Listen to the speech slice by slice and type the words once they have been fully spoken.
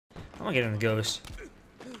I'm gonna get in the ghost.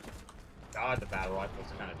 God, the battle rifle's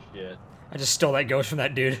kind of shit. I just stole that ghost from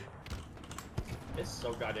that dude. It's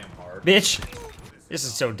so goddamn hard. Bitch! This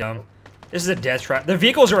is so dumb. This is a death trap. The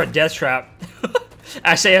vehicles are a death trap.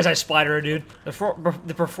 I say as I splatter a dude.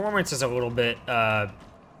 The performance is a little bit,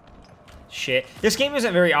 shit. This game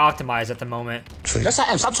isn't very optimized at the moment. Yes, I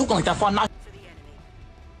am. Stop talking like that for not.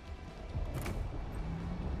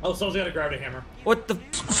 Oh, someone's got a gravity hammer. What the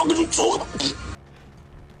fuck are you talking?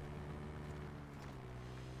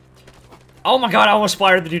 Oh my god, I almost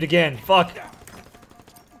splattered the dude again. Fuck.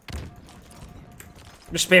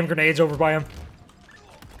 Just spam grenades over by him.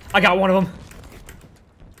 I got one of them.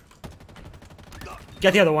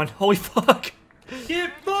 Got the other one. Holy fuck.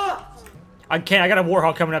 Get fucked! I can't. I got a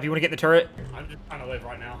warhog coming up. You want to get in the turret? I'm just trying to live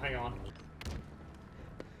right now. Hang on.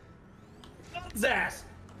 Zass!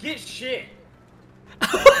 Get shit!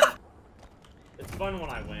 It's fun when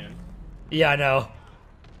I win. Yeah, I know.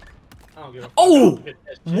 I don't give a fuck. Oh!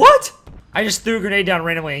 What? I just threw a grenade down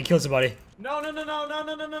randomly and killed somebody. No, no, no, no, no,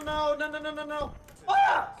 no, no, no, no, no, no, no, no, no.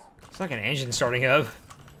 Ah! It's like an engine starting up.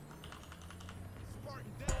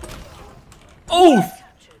 Oh!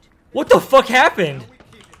 What the fuck happened?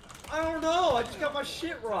 I don't know. I just got my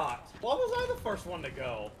shit rocked. Why was I the first one to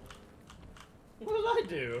go? What did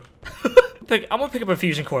I do? I'm gonna pick up a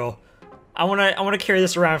fusion coil. I wanna carry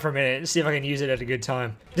this around for a minute and see if I can use it at a good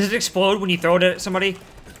time. Does it explode when you throw it at somebody?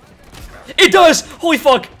 It does! Holy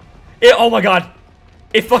fuck! Oh my god!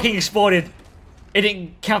 It fucking exploded. It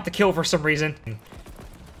didn't count the kill for some reason.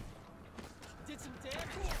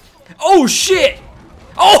 Oh shit!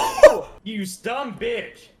 Oh! You dumb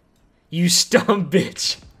bitch! You dumb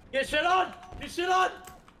bitch! Get shit on! Get shit on!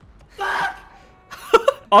 Fuck!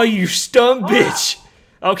 Oh, you dumb bitch!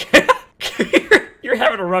 Okay. You're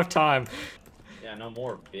having a rough time. Yeah, no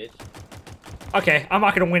more, bitch. Okay, I'm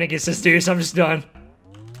not gonna win against this dude, so I'm just done.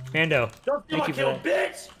 Mando, Don't thank you for kill, that.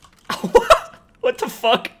 bitch! What the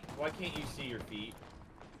fuck? Why can't you see your feet?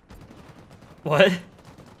 What?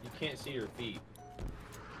 You can't see your feet.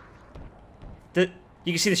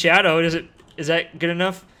 You can see the shadow. Is that good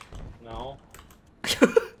enough? No.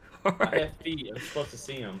 Alright. I have feet. I'm supposed to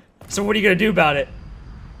see them. So what are you gonna do about it?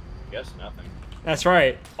 Guess nothing. That's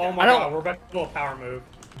right. Oh my god, we're about to pull a power move.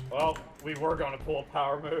 Well, we were going to pull a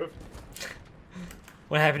power move.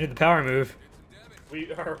 What happened to the power move?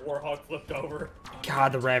 Our Warhog flipped over.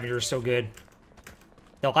 God, the Ravager is so good.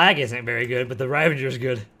 The lag isn't very good, but the Ravager is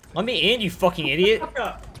good. Let me in, you fucking idiot. Who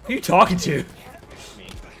are you talking to? Me.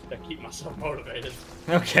 To keep myself motivated.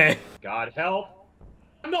 Okay. God help.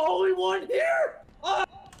 I'm the only one here! Oh!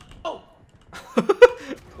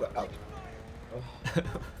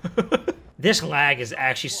 This lag is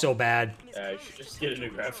actually so bad. Yeah, you should just get a new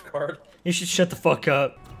graphics card. You should shut the fuck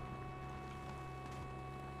up.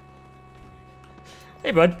 Hey,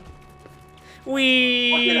 bud.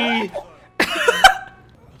 Wee. You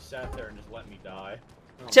sat there and just let me die.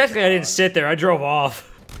 Technically, I didn't sit there. I drove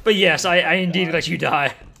off. But yes, I indeed let you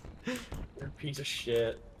die. You're a piece of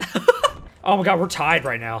shit. Oh my god, we're tied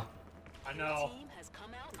right now. I know.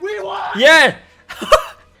 We won! Yeah!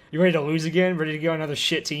 You ready to lose again? Ready to go another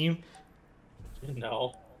shit team?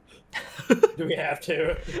 No. Do we have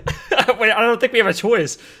to? Wait, I don't think we have a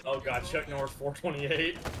choice. Oh god, Chuck Norris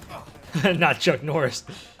 428. Not Chuck Norris.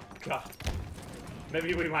 God.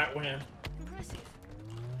 Maybe we might win.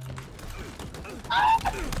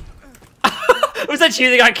 Was that you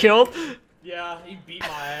that got killed? Yeah, he beat my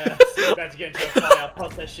ass. I'm about to get into a fight. I'll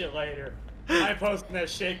post that shit later. I ain't posting that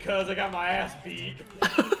shit because I got my ass beat.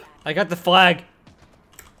 I got the flag.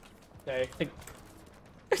 Okay.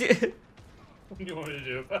 What do you want me to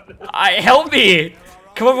do about it? Help me!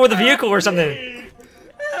 Come over with a vehicle or something.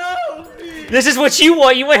 Help me! This is what you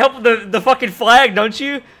want. You want help with the fucking flag, don't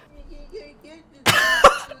you?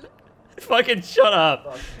 Fucking shut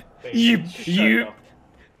up. You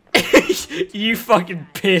you fucking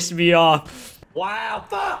pissed me off. Wow,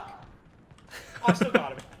 fuck! Oh, I still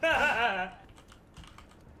got him.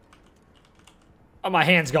 Oh, my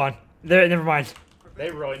hand's gone. There, never mind. They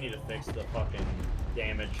really need to fix the fucking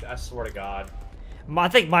damage. I swear to God. I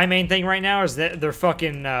think my main thing right now is that their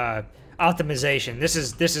fucking optimization. This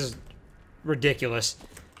is ridiculous.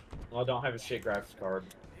 Well, I don't have a shit graphics card.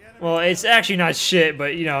 Well, it's actually not shit,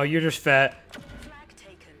 but you know, you're just fat.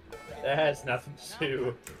 That has nothing to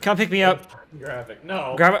do. Come pick me up. Graphic.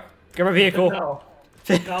 No. Grab a vehicle. No.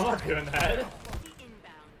 No, I'm not doing that.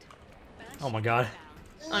 Oh my god.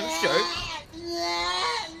 I'm sure.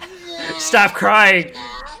 Stop crying.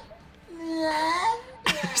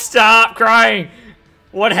 Stop crying.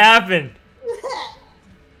 What happened?